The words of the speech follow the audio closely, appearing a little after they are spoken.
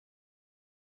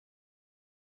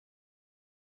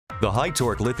The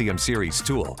HYTORC Lithium Series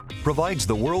tool provides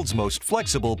the world's most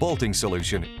flexible bolting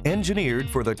solution engineered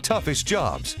for the toughest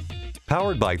jobs.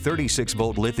 Powered by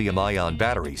 36-volt lithium-ion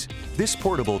batteries, this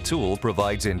portable tool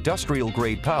provides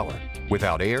industrial-grade power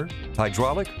without air,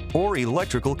 hydraulic, or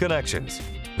electrical connections.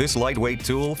 This lightweight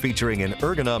tool, featuring an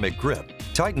ergonomic grip,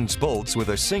 tightens bolts with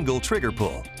a single trigger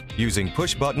pull. Using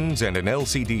push buttons and an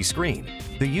LCD screen,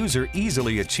 the user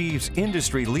easily achieves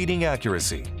industry-leading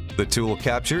accuracy. The tool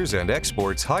captures and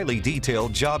exports highly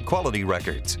detailed job quality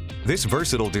records. This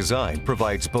versatile design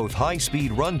provides both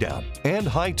high-speed rundown and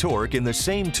high torque in the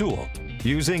same tool.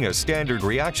 Using a standard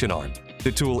reaction arm,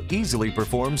 the tool easily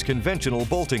performs conventional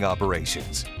bolting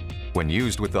operations. When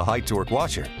used with the HYTORC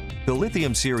washer, the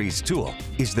Lithium Series tool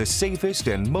is the safest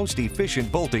and most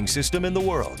efficient bolting system in the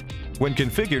world. When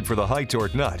configured for the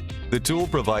HYTORC nut, the tool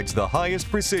provides the highest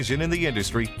precision in the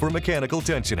industry for mechanical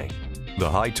tensioning. The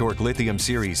HYTORC Lithium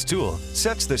Series tool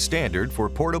sets the standard for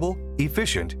portable,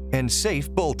 efficient, and safe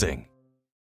bolting.